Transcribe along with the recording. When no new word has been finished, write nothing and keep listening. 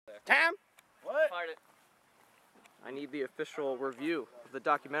Tam? What? Fired it. I need the official review of the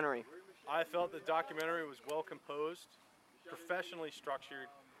documentary. I felt the documentary was well composed, professionally structured,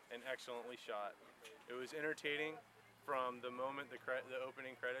 and excellently shot. It was entertaining from the moment the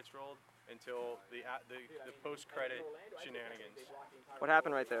opening credits rolled until the post-credit shenanigans. What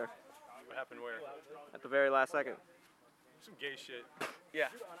happened right there? What happened where? At the very last second. Some gay shit. Yeah,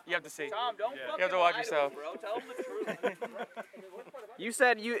 you have to see. Tom, don't Yeah. fucking You have to watch lie yourself. him, bro. Tell him the truth. You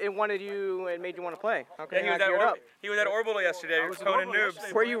said it made you want to play. Okay, Yeah, he was at Orbital yesterday. He was toning noobs.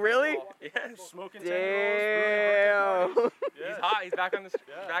 yesterday. Were you really? Yes. Smoking Damn. 10-year-olds. He's hot. He's back on the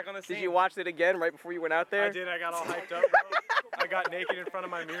Yeah. back on the scene. Did you watch it again right before you went out there? I did. I got all hyped up, bro. I got naked in front of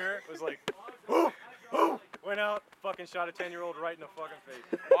my mirror. It was like, went out, fucking shot a 10-year-old right in the fucking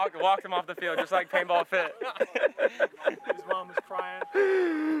face. Walked him off the field just like paintball fit. His mom was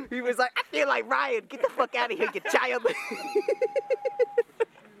crying. He was like, I feel like Ryan. Get the fuck out of here, you child.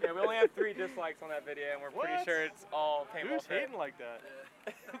 Yeah, we only have 3 dislikes on that video, and we're pretty What? sure it's all paintball Who's fit. hating like that?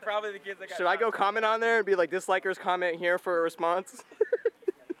 Probably the kids that got Should I shot. go comment on there and be like, dislikers comment here for a response?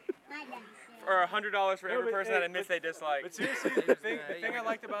 Or $100 for every but, person hey, that admits they dislike. But seriously, the thing I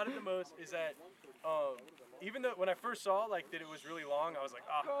liked about it the most is that even though when I first saw that it was really long, I was like,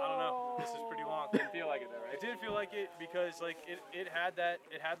 I don't know, this is pretty long. Didn't feel like it though, right? It didn't feel like it because it had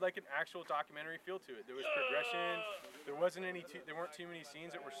like an actual documentary feel to it. There was progression. There wasn't there weren't too many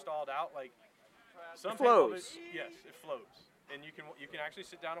scenes that were stalled out. Like some It flows. people, yes, it flows, and you can actually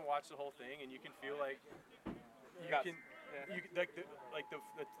sit down and watch the whole thing, and you can feel like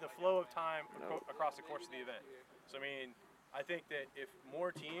the flow of time across the course of the event. So I mean, I think that if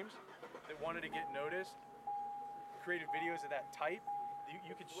more teams that wanted to get noticed created videos of that type,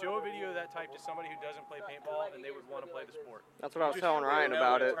 you could show a video of that type to somebody who doesn't play paintball and they would want to play the sport. That's what I was telling Ryan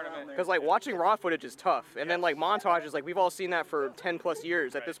about it. Because like watching raw footage is tough, and then like montages, like we've all seen that for 10 plus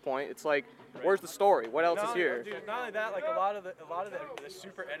years at this point. It's like, where's the story? What else is here? Dude, not only that, like a lot of the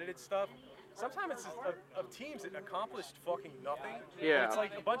super edited stuff. Sometimes it's of teams that accomplished fucking nothing. Yeah. And it's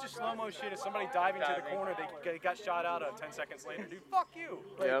like a bunch of slow-mo shit of somebody diving to the corner, they got shot out 10 seconds later. Dude, fuck you.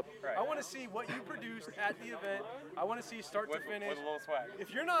 Like, Yep. I want to see what you produced at the event. I want to see start to finish. With a little swag.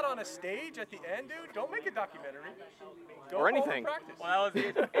 If you're not on a stage at the end, dude, don't make a documentary. Go Or home and anything. practice. Well,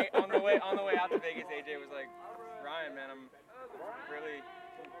 that was on the way out to Vegas. AJ was like, Ryan, man, I'm really.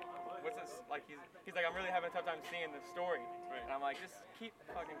 What's this? Like he's like, I'm really having a tough time seeing the story. Right. And I'm like, just keep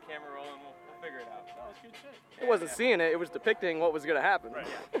the fucking camera rolling. We'll figure it out. That was good shit. It wasn't seeing it, it was depicting what was gonna happen. Right.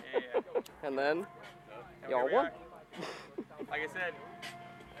 Yeah. And then, And y'all here we won. are. Like I said,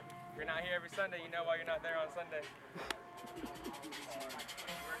 if you're not here every Sunday, you know why you're not there on Sunday.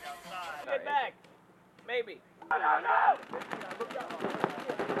 Get back. Maybe.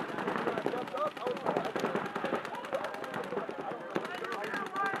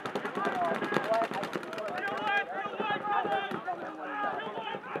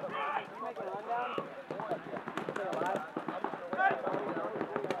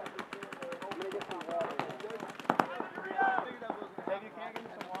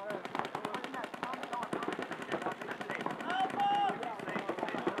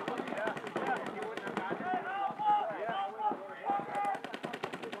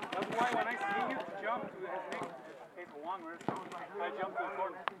 When I see you jump to I jump to the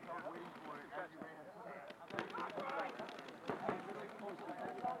corner.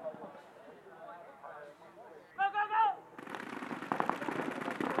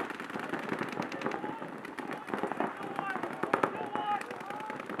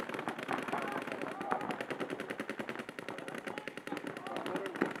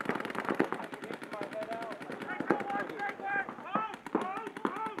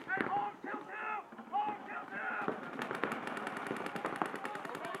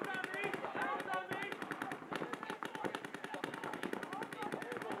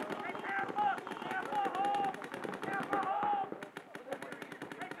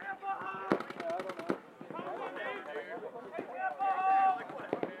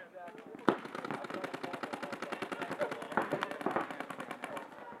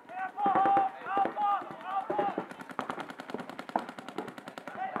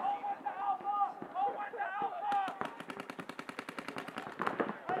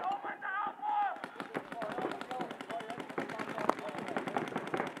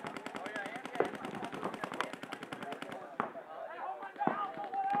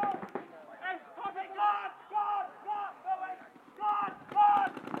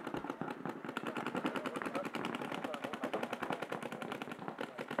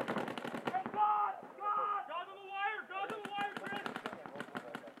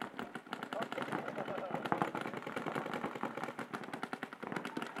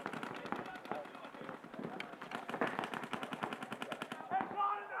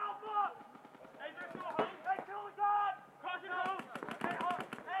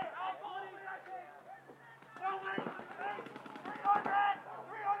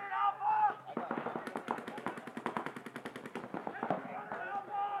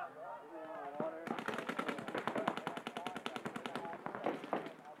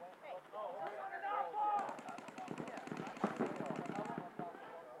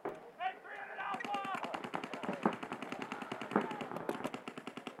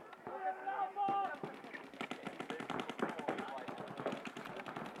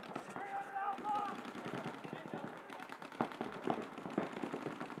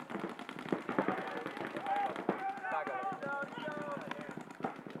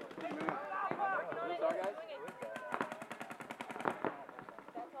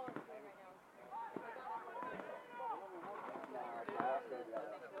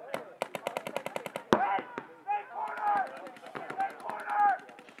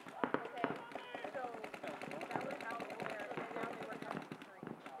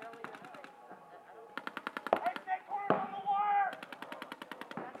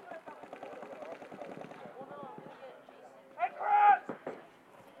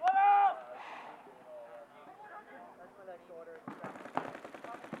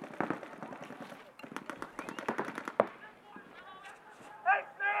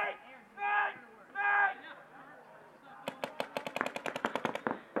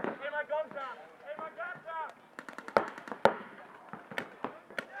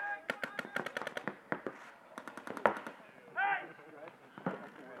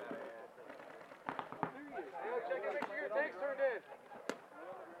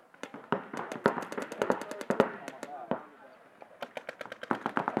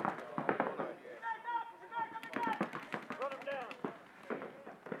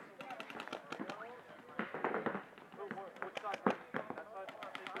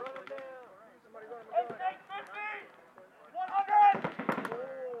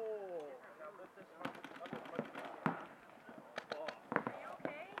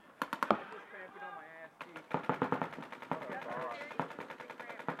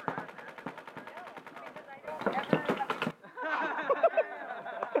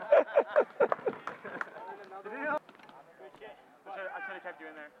 kept you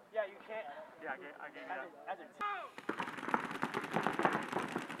in there. Yeah, you can't. Yeah, I gave you that. As a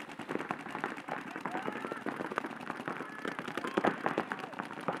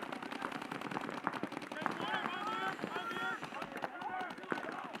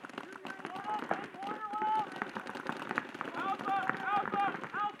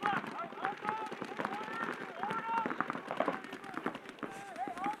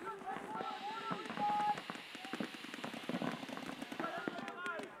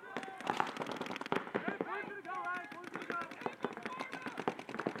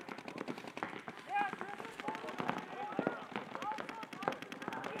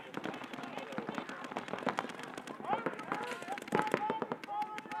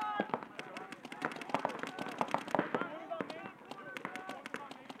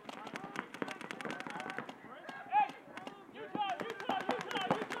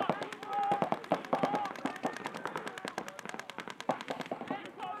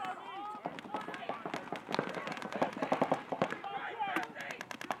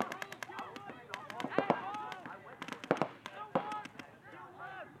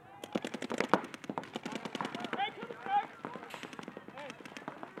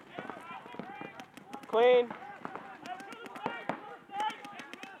Clean.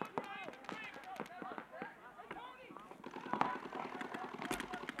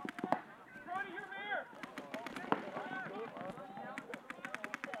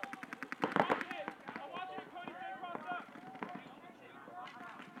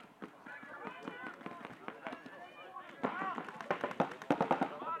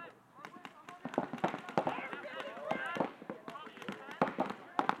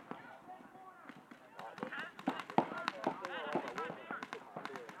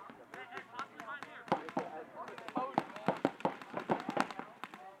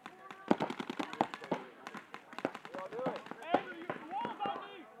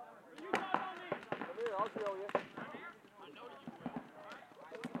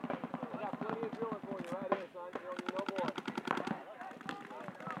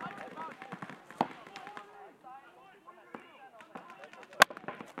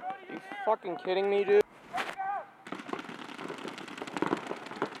 Are you fucking kidding me, dude?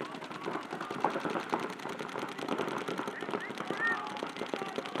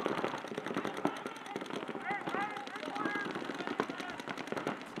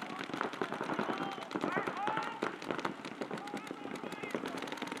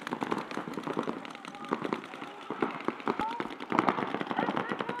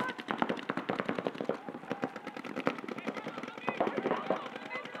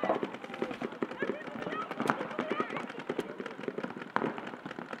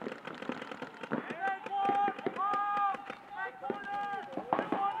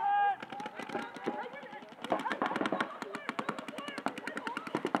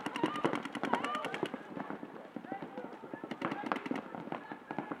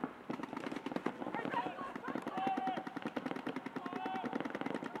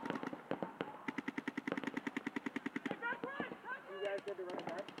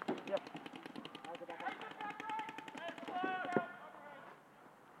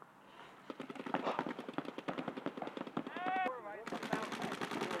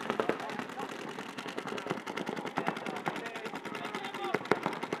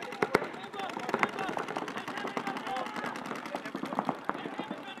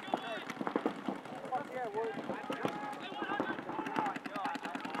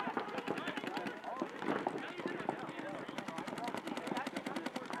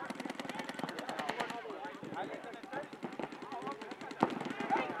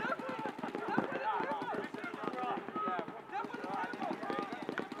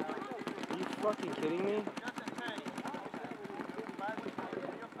 Are you fucking kidding me?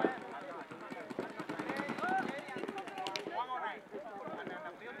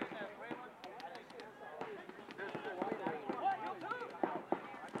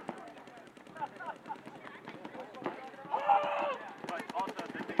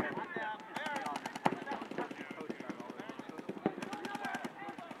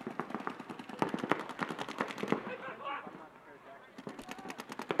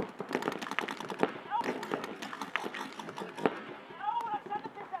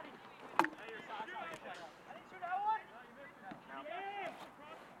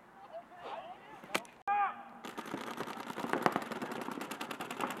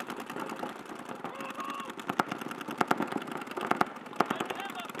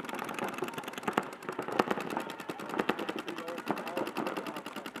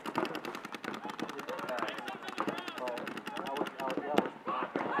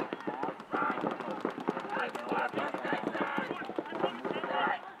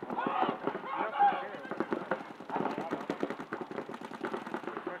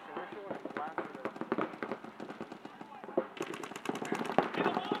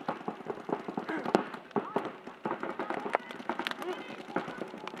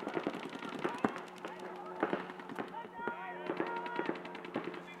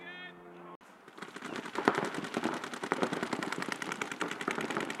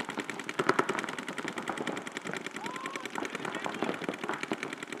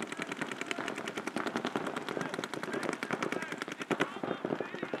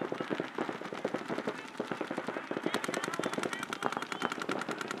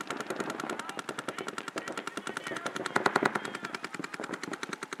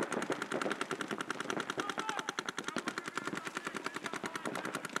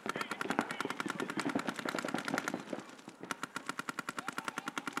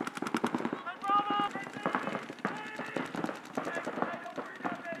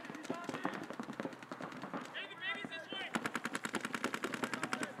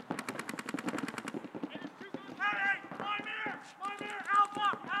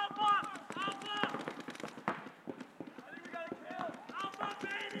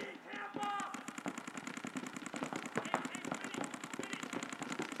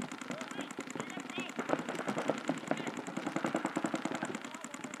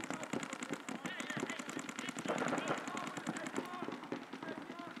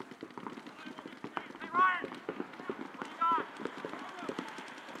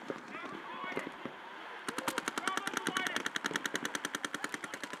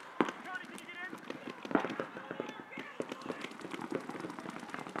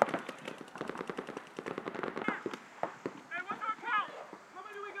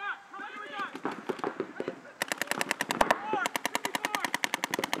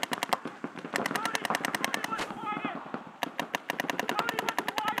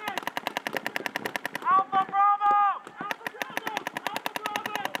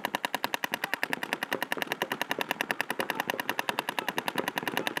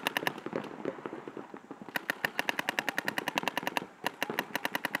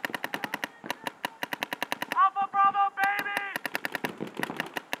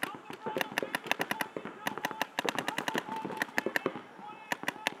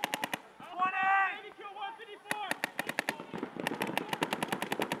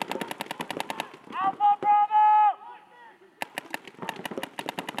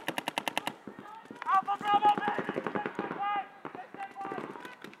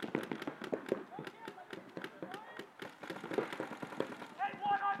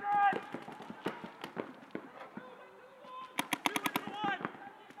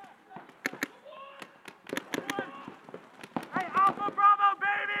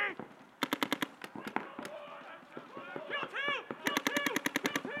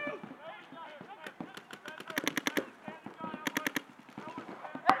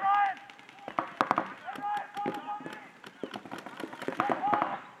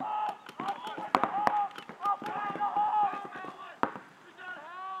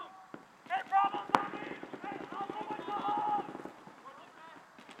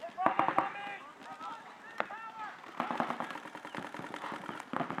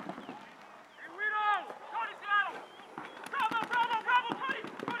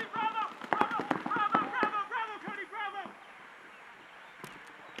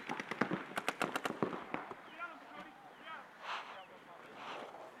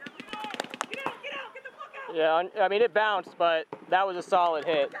 Yeah, I mean, it bounced, but that was a solid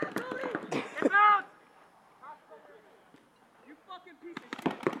hit. You fucking piece of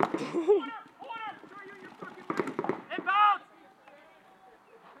shit. Corner! Show you your fucking way. Inbound!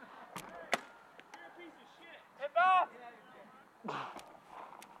 You're a piece of shit.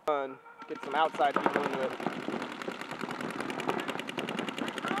 Inbound! Get some outside people into it.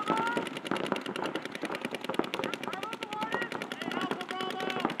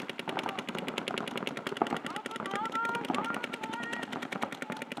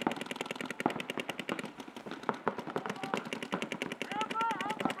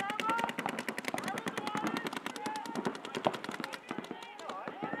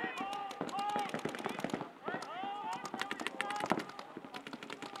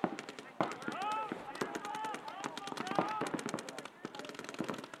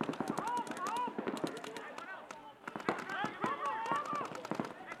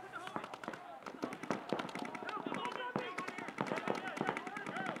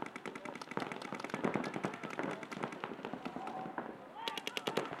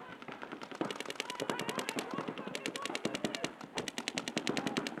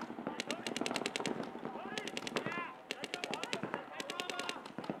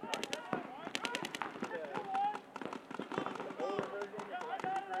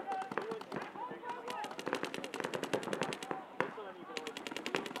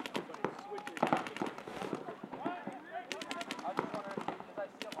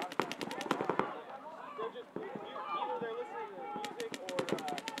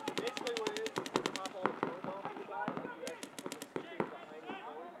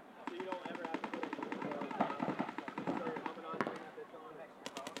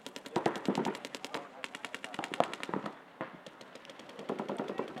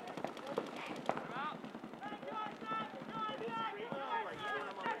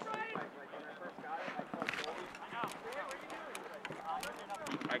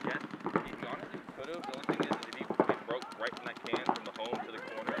 I guess he honestly could have. The only thing is if he broke right from that can from the home to the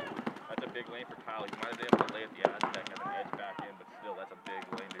corner, that's a big lane for Kyle. He might have been able to lay at the Aztec, have an edge back in, but still, that's a big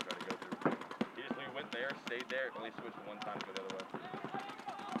lane to try to go through. He went there, stayed there, only switched one time to go the other way.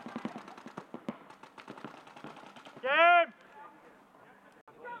 Game!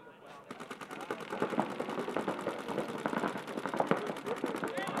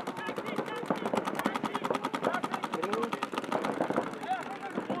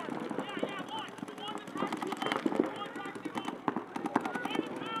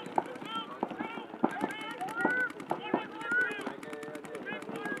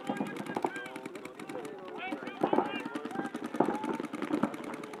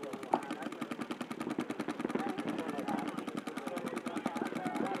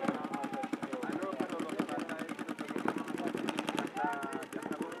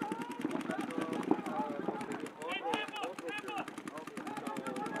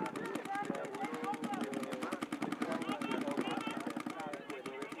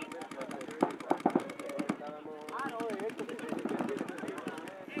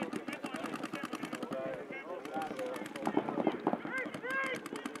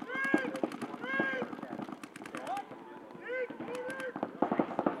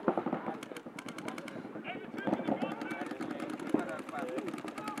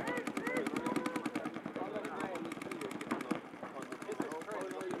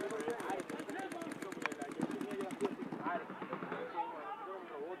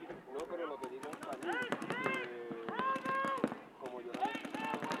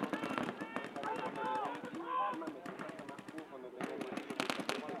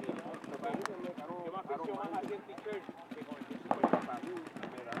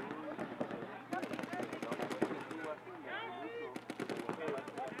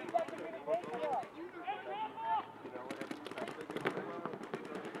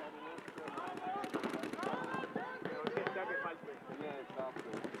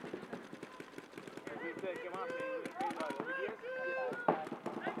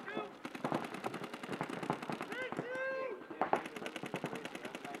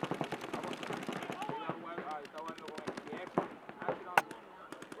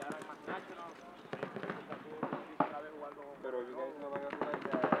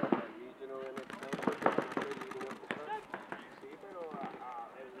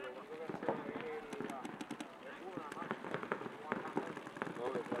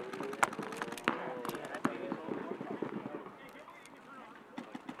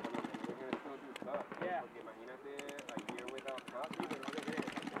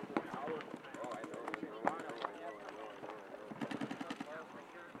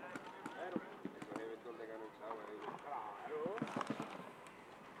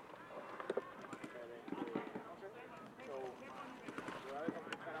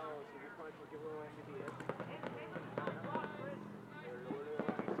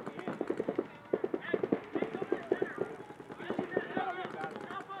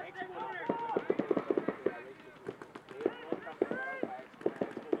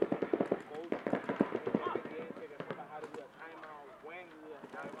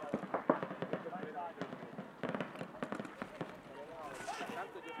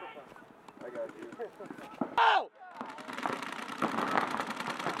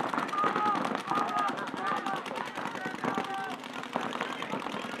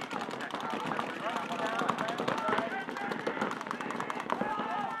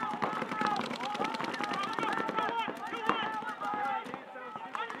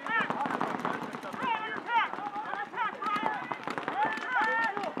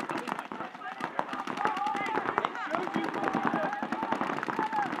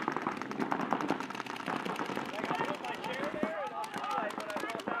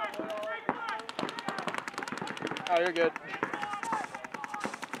 Oh, you're good.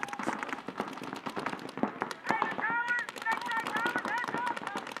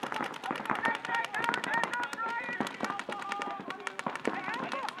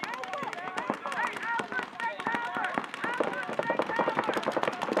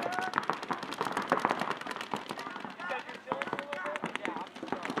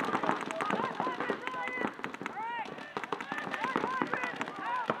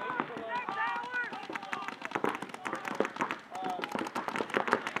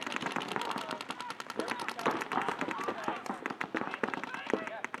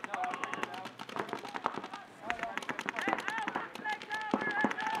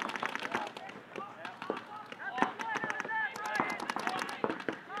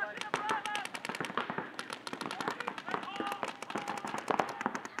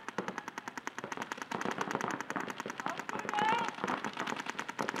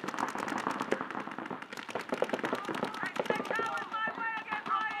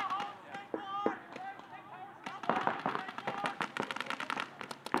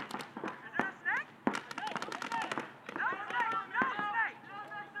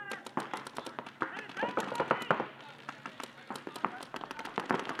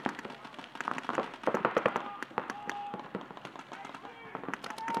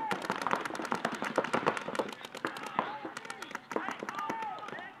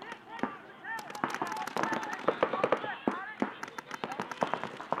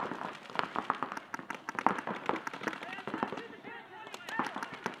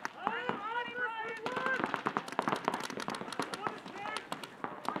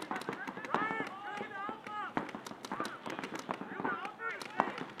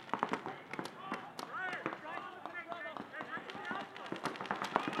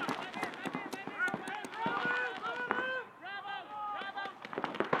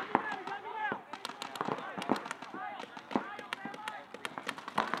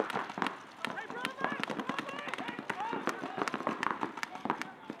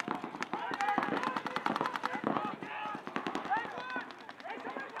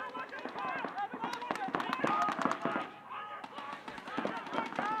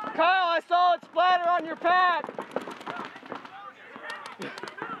 Kyle, I saw it splatter on your pad.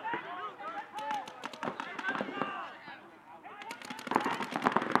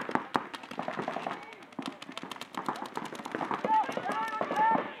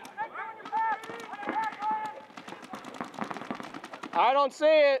 I don't see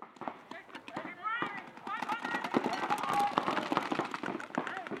it.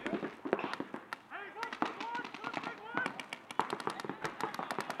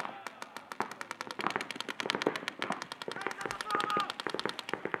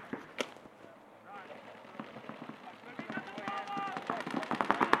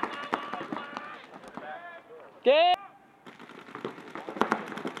 Get.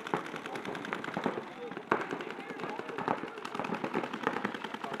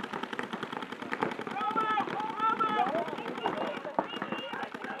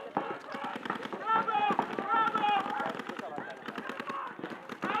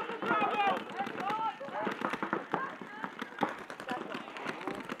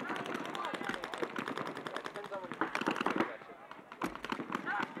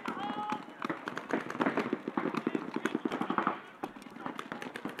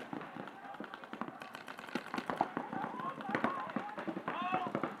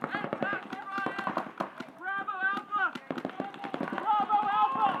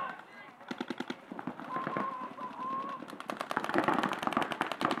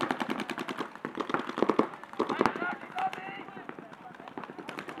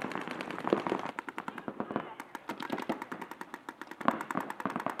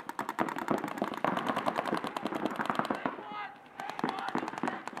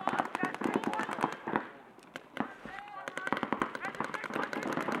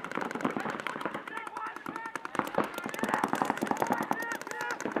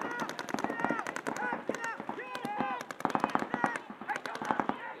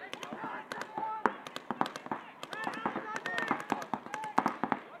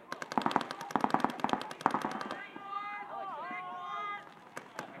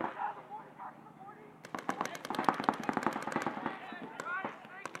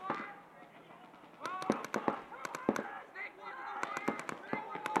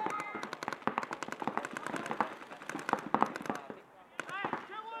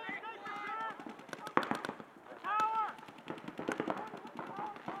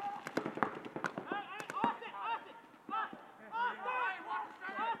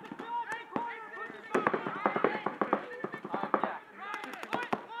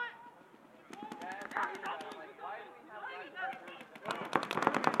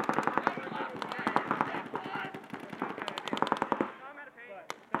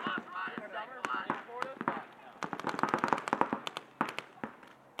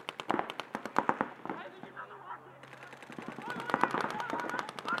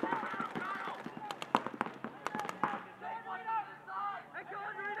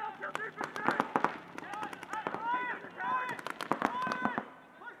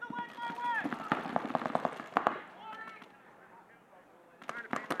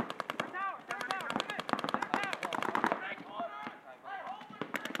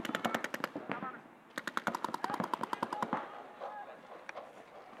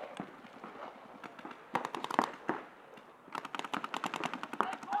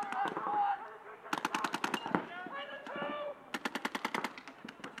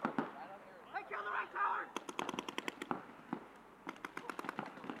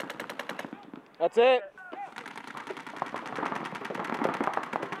 That's it.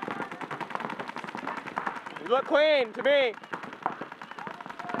 You look clean to me.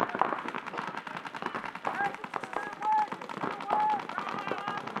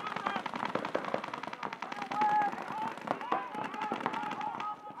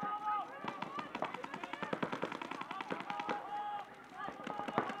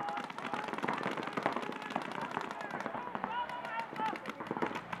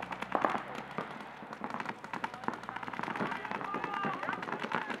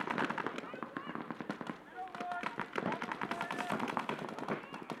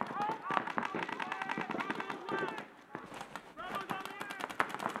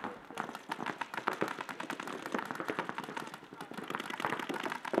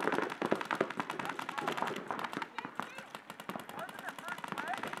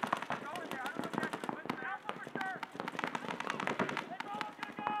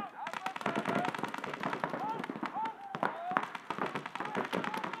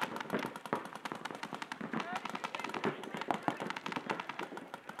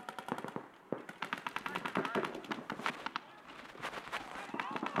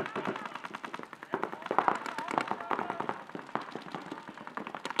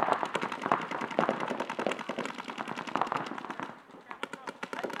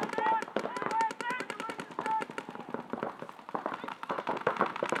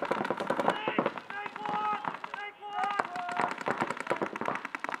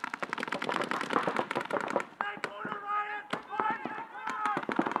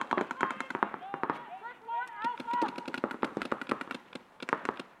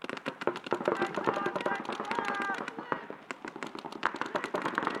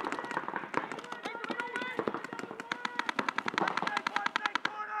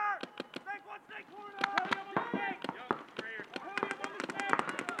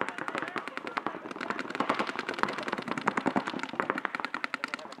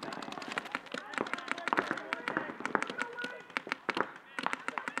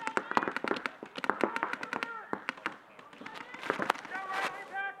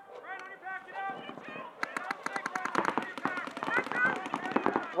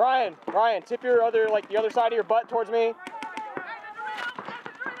 Ryan, tip your the other side of your butt towards me.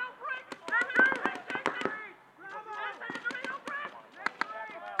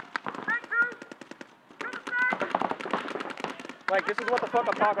 Like, this is what the fuck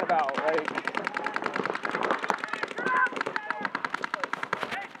I'm talking about. Like,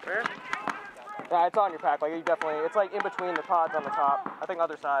 where? Yeah, it's on your pack. Like, you definitely, it's like in between the pods on the top. I think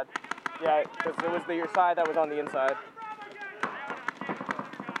other side. Yeah, because it was your side that was on the inside.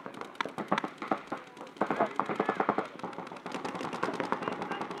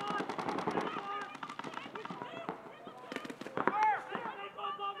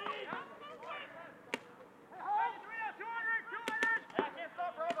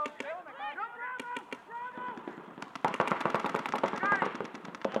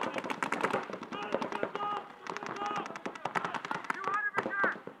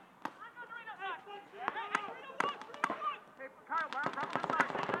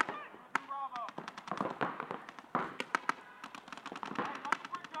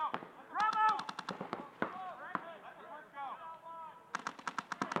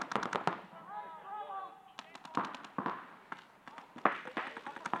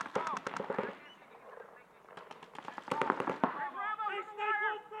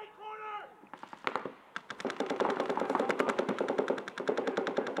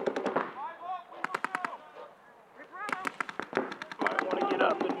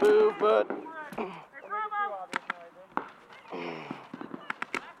 Up and move, but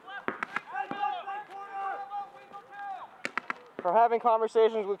from having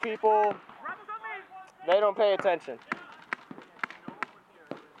conversations with people, they don't pay attention.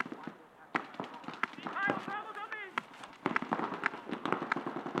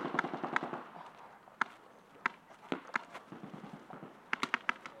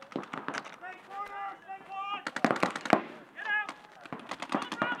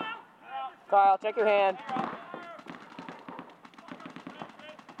 Kyle, check your hand.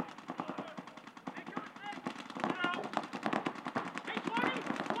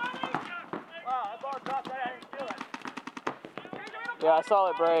 Yeah, I saw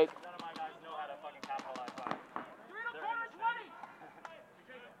it break. None of my guys know how to fucking capitalize on it. They're in the same.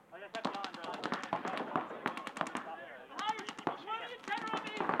 Like I kept telling bro, like,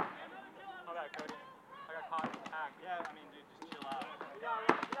 okay, Cody. I got caught in the pack. Yeah, I mean, dude, just chill out. You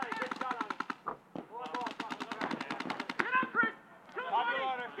got a good shot on it. Get out, Chris! Get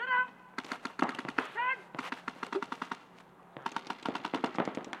out! 10!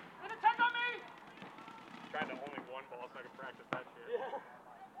 And the 10 on me!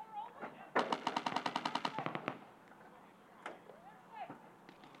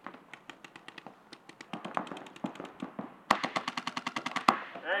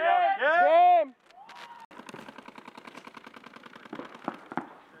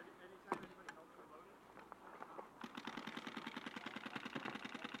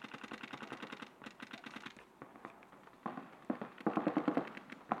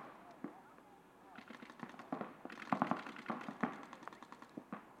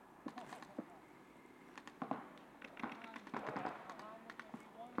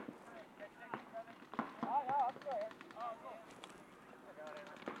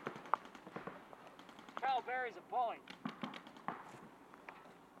 carries a point.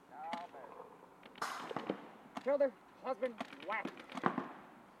 Kill their husband, whack.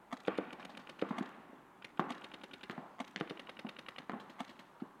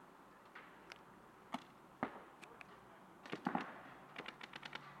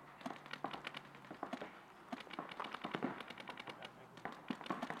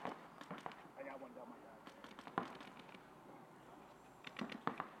 I got one down my back.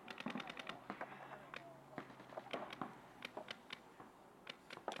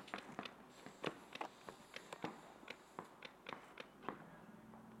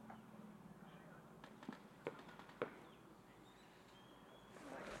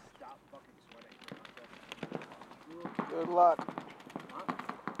 Stop fucking sweating. Good luck.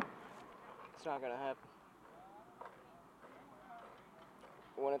 It's not gonna happen.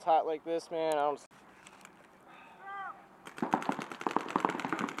 When it's hot like this, man, I don't.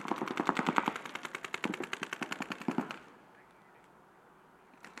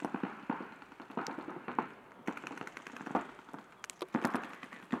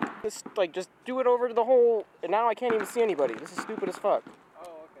 This, like, just do it over to the whole, and now I can't even see anybody. This is stupid as fuck. Oh,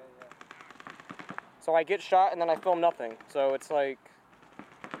 okay, yeah. So I get shot and then I film nothing. So it's like...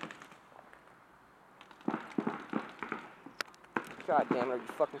 God damn it, are you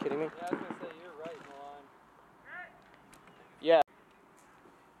fucking kidding me? Yeah, I was gonna say, you're right in the line. Yeah.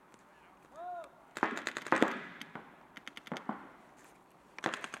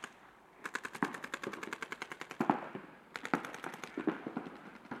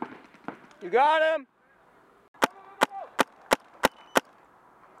 You got him!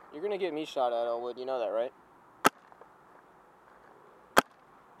 You're gonna get me shot at, Elwood. You know that, right?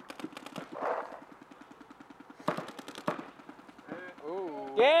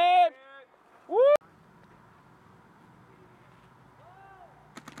 Ooh. Gabe! Woo!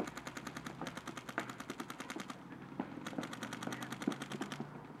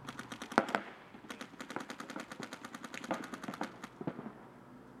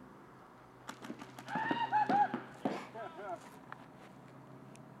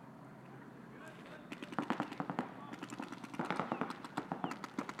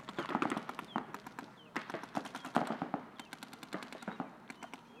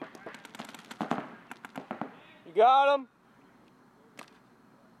 You got him?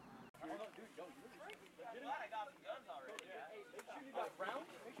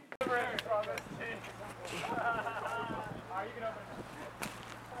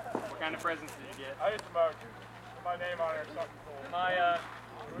 What kind of presents did you get? I used to mug. My name on it or something cool. My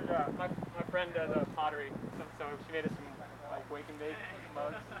What we got? my friend does pottery, so she made us some like wake and bake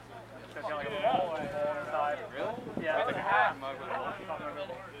mugs. So it's got like a hole inside. Really? Yeah, it's like a half mug with a hole.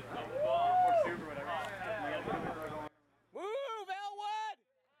 Or soup or whatever. Move, Elwood!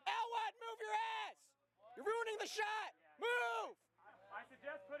 Elwood, move your ass! You're ruining the shot! Move! I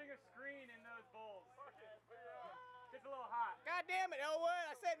suggest putting a screen in those bowls. It's a little hot. God damn it, Elwood!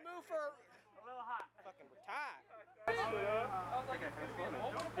 I said move for A little hot. fucking retire.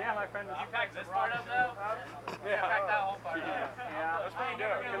 Yeah, my friend. You packed this part up though? Yeah. Packed that whole part up. Yeah. That's pretty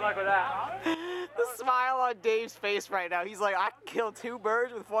good. Good luck with that. The smile on Dave's face right now. He's like, I can kill 2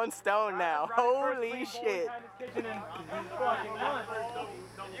 birds with 1 stone now. Holy shit. The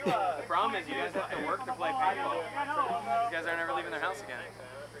problem is you guys have to work to play paintball. These guys are never leaving their house again.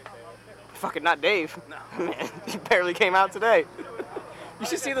 Fucking not Dave. No. Man, he barely came out today. You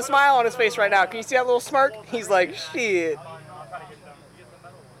should see the smile on his face right now. Can you see that little smirk? He's like, shit.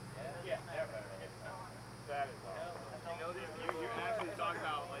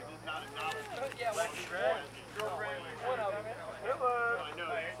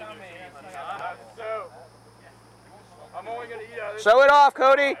 I'm only gonna eat out of this. Show it off,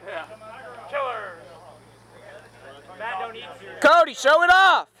 Cody. Killers. Matt don't eat cereal. Cody, show it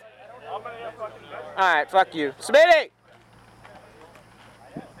off. I'm gonna eat fucking vegetables. All right, fuck you. Smitty.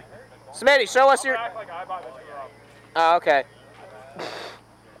 Smitty, show us your... Act like I buy vegetables. Oh, okay.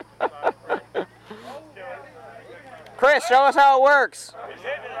 Chris, show us how it works. He's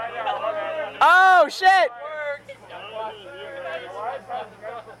hitting it right now. Oh, shit.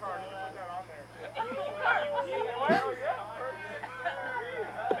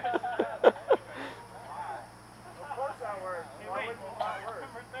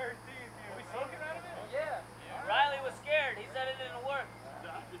 Riley was scared. He said it didn't work.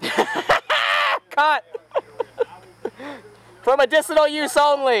 Cut. For medicinal use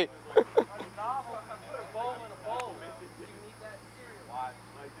only.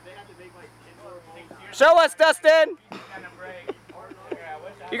 Show us, Dustin.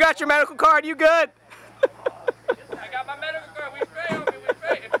 You got your medical card? You good? I got my medical card. We straight, homie. We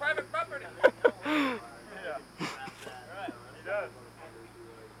straight. It's private property.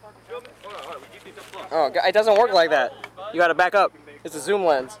 it doesn't work like that. You gotta back up. It's a zoom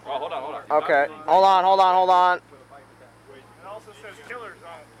lens. Oh, hold on. Okay. Hold on. It also says killers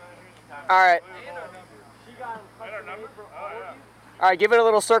on it. All right. All right. Give it a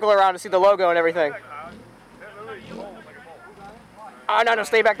little circle around to see the logo and everything. Oh no,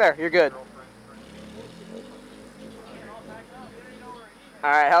 stay back there. You're good. All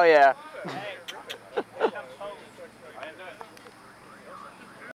right. Hell yeah.